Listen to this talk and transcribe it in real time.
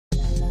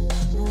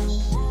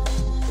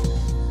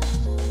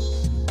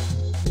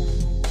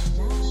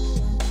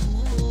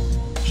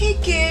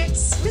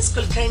Miss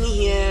Kulkarni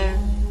here.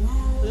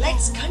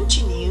 Let's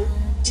continue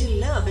to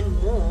learn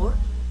more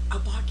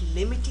about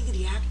limiting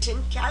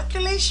reactant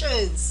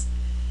calculations.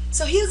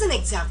 So here's an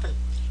example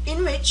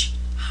in which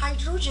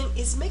hydrogen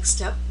is mixed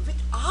up with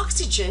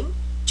oxygen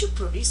to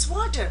produce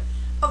water.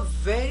 A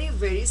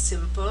very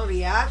simple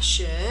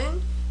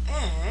reaction,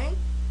 and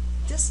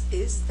this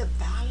is the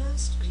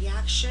balanced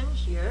reaction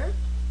here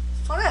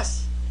for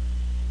us.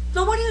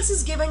 Now what else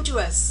is given to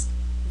us?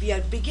 We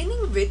are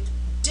beginning with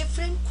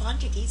different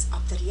quantities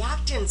of the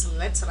reactants.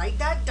 Let's write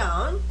that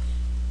down.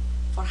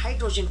 For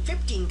hydrogen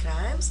 15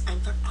 grams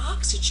and for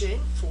oxygen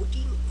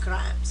 14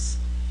 grams.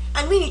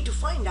 And we need to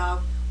find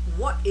out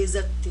what is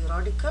the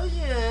theoretical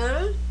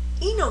yield.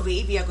 In a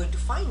way, we are going to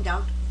find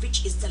out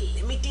which is the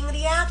limiting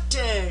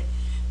reactant,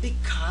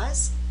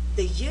 because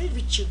the yield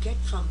which you get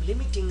from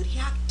limiting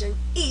reactant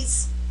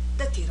is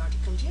the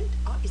theoretical yield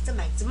or is the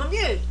maximum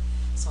yield.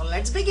 So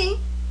let's begin.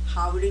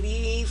 How do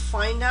we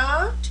find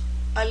out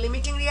a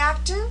limiting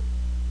reactant?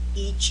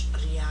 Each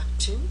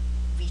reactant,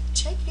 we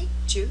take it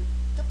to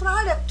the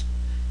product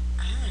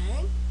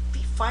and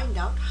we find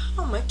out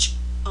how much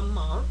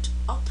amount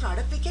of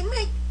product we can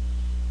make.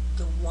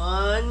 The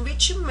one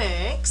which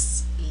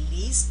makes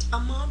least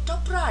amount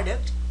of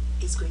product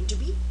is going to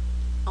be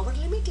our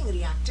limiting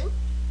reactant,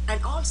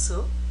 and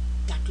also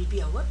that will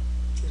be our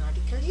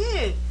theoretical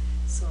yield.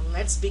 So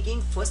let's begin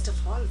first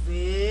of all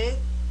with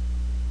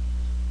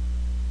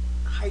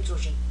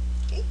hydrogen.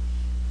 Okay,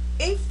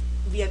 if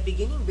we are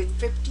beginning with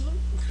 15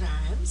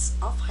 grams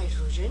of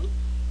hydrogen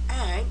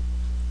and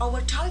our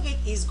target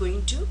is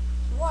going to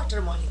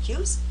water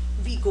molecules,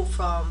 we go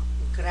from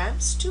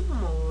grams to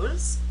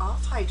moles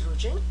of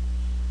hydrogen.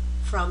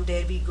 From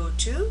there we go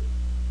to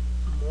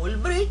mole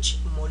bridge,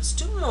 moles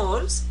to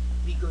moles,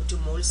 we go to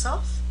moles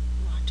of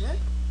water,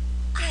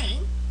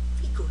 and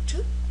we go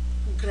to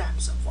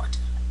grams of water.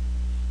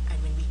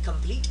 And when we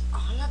complete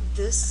all of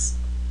this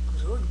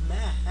road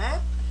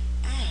map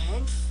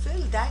and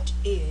fill that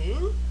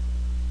in,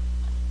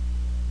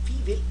 we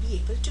will be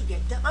able to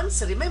get the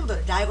answer.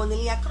 Remember,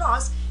 diagonally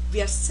across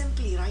we are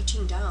simply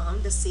writing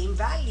down the same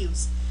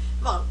values.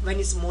 Well, when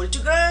it's mole to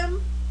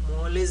gram,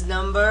 mole is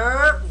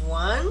number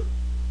 1,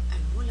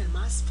 and molar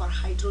mass for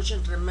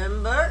hydrogen,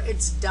 remember,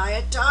 it's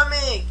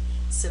diatomic,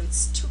 so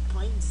it's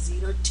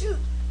 2.02.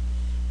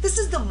 This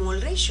is the mole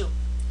ratio.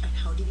 And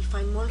how do we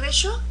find mole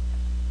ratio?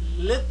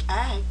 Look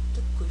at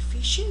the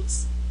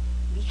coefficients.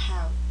 We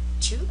have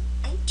 2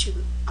 and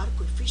 2 are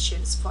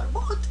coefficients for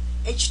both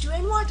H2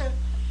 and water.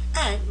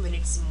 And when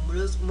it's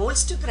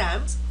moles to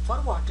grams for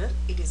water,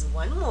 it is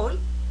 1 mole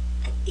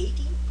and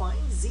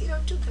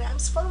 18.02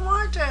 grams for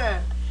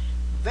water.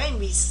 When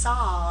we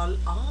solve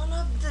all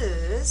of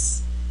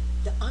this,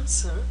 the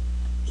answer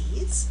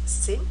is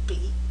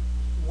simply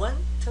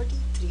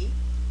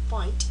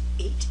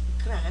 133.8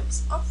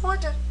 grams of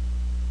water.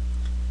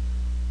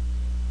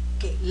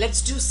 Okay,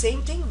 let's do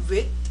same thing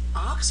with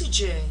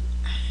oxygen,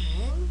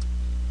 and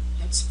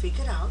let's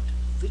figure out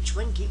which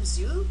one gives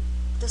you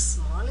the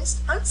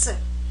smallest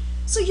answer.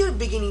 So your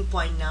beginning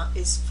point now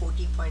is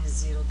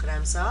 40.0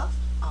 grams of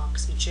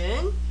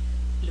oxygen.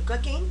 Look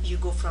again, you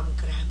go from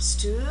grams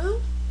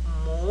to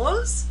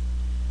moles.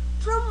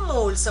 From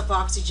moles of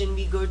oxygen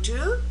we go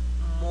to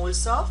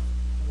moles of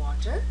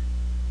water,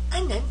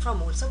 and then from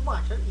moles of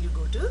water you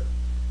go to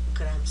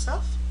grams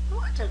of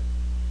water.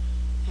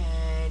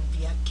 And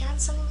we are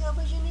cancelling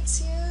our units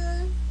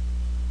here,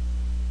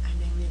 and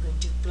then we are going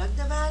to plug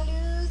the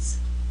values,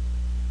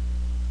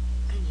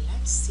 and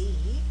let's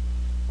see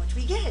what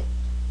we get.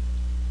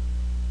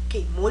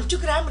 Okay, mole to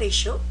gram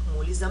ratio,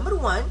 mole is number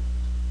 1.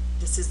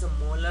 This is the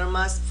molar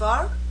mass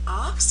for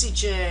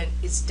oxygen.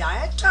 It's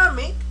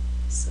diatomic,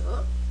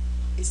 so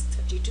it's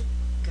 32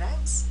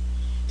 grams.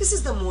 This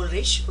is the mole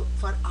ratio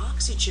for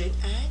oxygen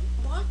and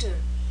water.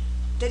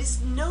 There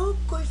is no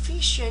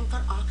coefficient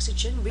for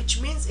oxygen, which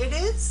means it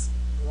is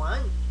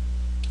 1.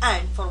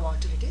 And for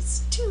water it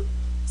is 2.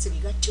 So we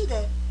got 2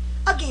 there.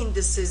 Again,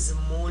 this is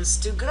moles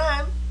to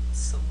gram,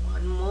 so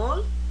 1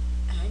 mole.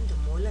 And the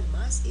molar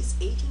mass is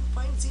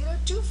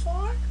 18.02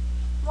 for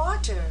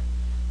water.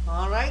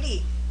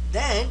 Alrighty,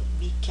 then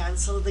we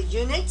cancel the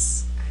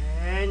units,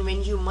 and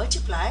when you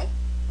multiply,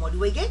 what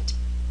do I get?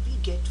 We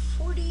get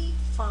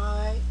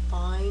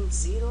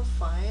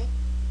 45.05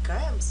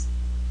 grams.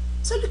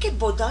 So look at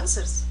both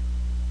answers.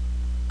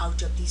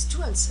 Out of these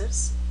two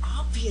answers,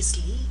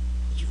 obviously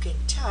you can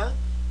tell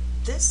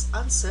this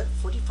answer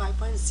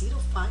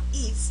 45.05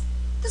 is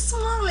the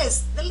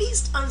smallest, the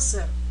least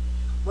answer.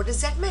 What does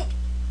that make?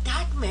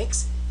 That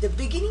makes the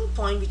beginning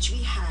point which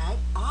we had,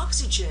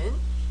 oxygen,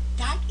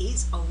 that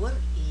is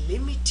our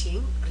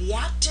limiting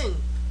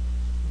reactant.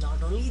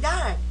 Not only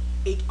that,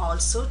 it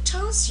also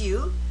tells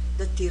you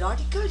the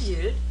theoretical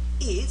yield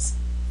is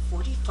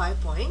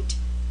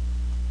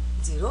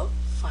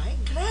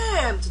 45.05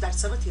 grams. So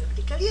that's our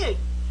theoretical yield.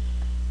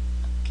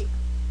 Okay,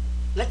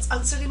 let's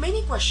answer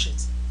remaining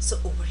questions.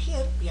 So over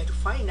here we have to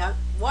find out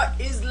what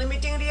is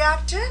limiting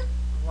reactant.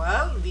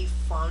 Well, we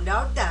found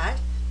out that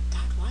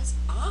was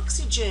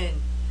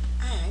oxygen.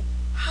 And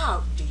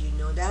how do you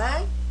know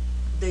that?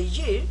 The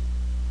yield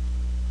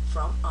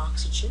from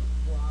oxygen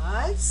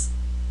was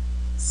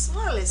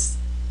smallest.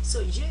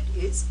 So yield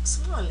is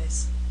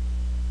smallest.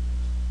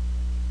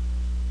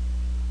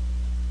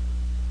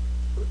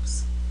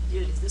 Oops,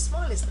 yield is the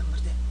smallest number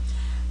there.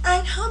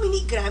 And how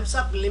many grams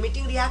of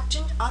limiting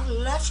reactant are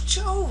left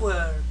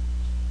over?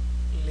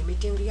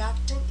 Limiting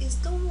reactant is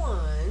the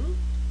one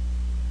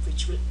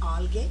which will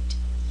all get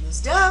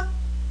used up.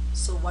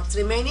 So what's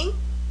remaining?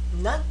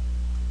 None.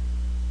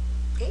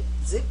 Okay,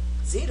 zip,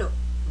 0.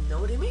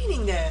 No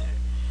remaining there.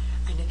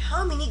 And then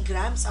how many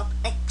grams of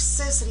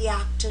excess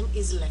reactant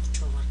is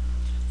left over?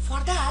 For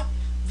that,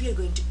 we are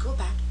going to go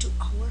back to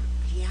our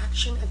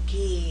reaction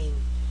again.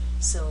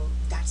 So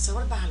that's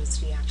our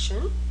balanced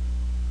reaction.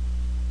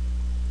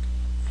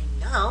 And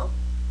now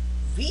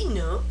we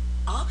know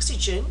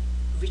oxygen,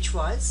 which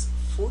was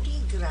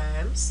 40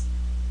 grams,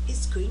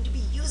 is going to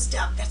be used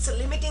up. That's a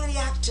limiting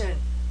reactant.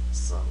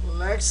 So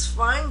let's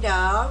find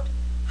out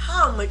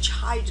how much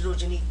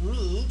hydrogen it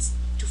needs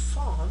to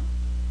form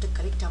the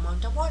correct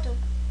amount of water.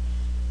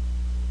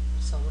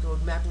 So our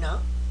roadmap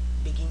now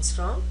begins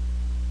from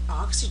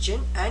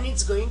oxygen and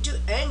it's going to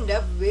end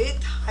up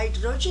with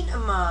hydrogen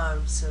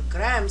amount. So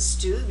grams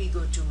to, we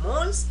go to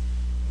moles,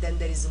 then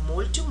there is a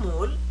mole to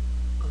mole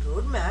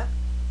roadmap.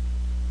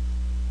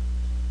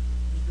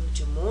 We go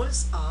to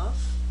moles of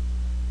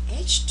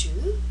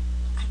H2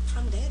 and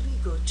from there we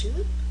go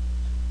to,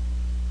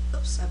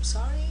 oops, I'm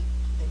sorry,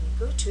 then we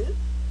go to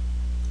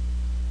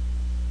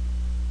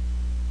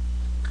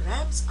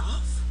grams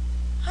of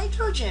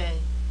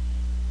hydrogen.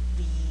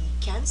 We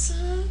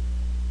cancel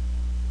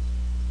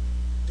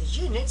the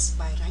units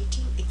by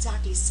writing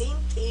exactly same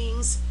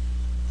things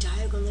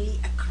diagonally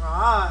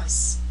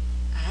across.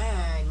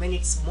 And when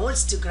it's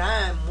moles to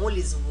gram, mole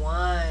is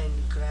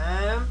 1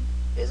 gram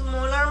is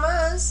molar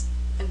mass,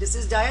 and this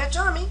is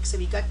diatomic, so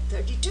we got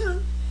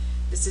 32.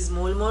 This is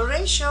mole-mole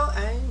ratio,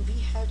 and we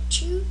have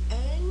 2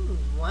 and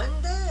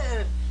 1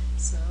 there.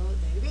 So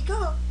there we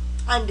go.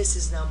 And this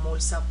is now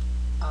moles of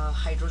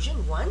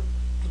hydrogen 1,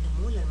 and the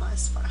molar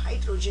mass for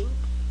hydrogen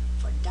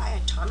for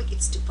diatomic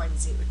it's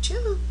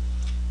 2.02.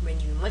 When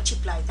you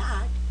multiply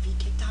that, we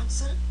get the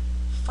answer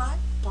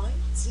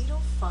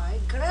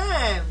 5.05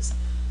 grams.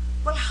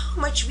 Well, how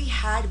much we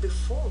had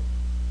before?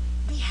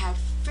 We had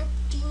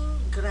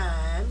 15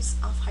 grams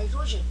of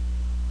hydrogen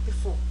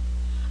before.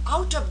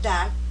 Out of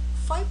that,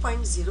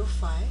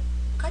 5.05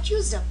 got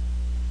used up.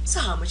 So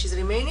how much is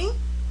remaining?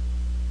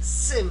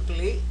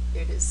 Simply,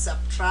 it is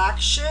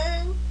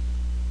subtraction,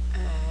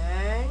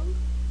 and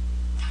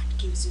that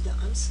gives you the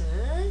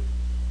answer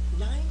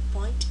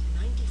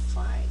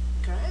 9.95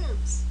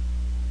 grams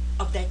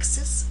of the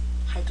excess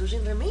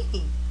hydrogen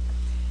remaining.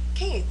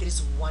 Okay, there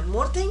is one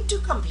more thing to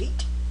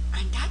complete,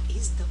 and that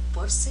is the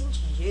percent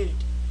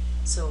yield.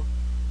 So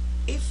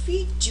if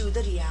we do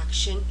the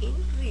reaction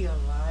in real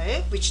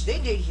life, which they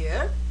did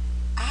here,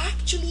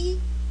 actually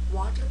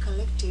water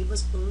collected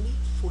was only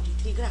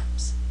 43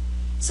 grams.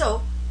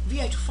 So we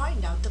have to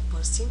find out the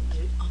percent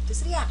yield of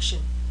this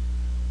reaction.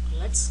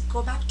 Let's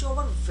go back to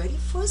our very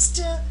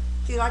first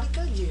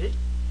theoretical yield.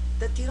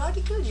 The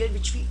theoretical yield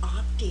which we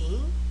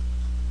obtained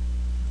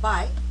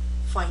by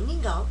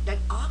finding out that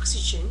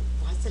oxygen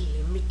was the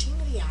limiting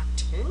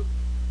reactant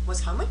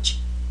was how much?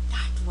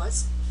 That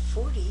was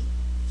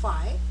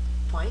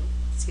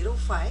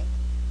 45.05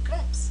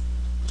 grams.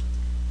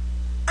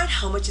 And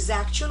how much is the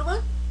actual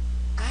one?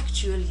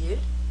 Actual yield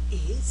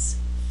is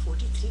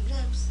 43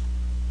 grams.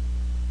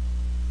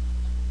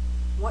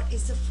 What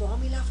is the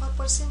formula for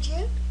percent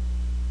yield?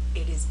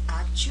 It is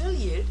actual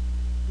yield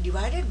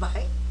divided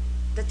by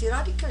the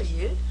theoretical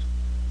yield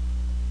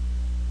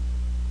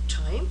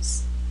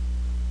times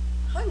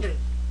 100.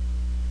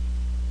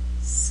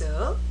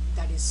 So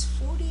that is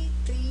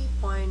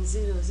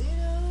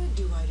 43.00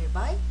 divided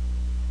by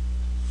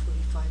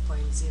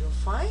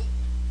 45.05,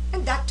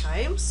 and that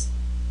times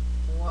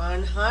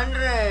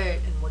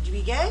 100. And what do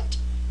we get?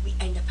 We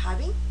end up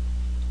having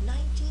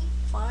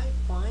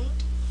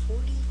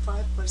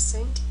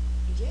 95.45%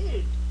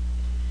 yield.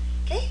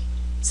 Okay,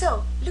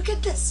 so look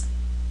at this.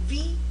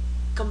 We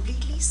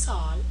completely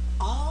solve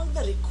all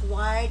the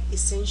required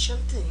essential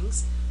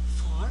things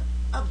for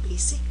a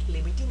basic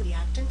limiting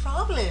reactant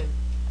problem.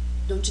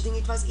 Don't you think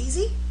it was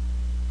easy?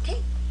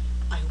 Okay,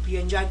 I hope you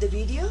enjoyed the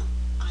video.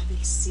 I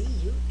will see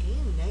you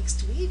in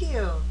next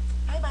video.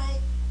 Bye bye.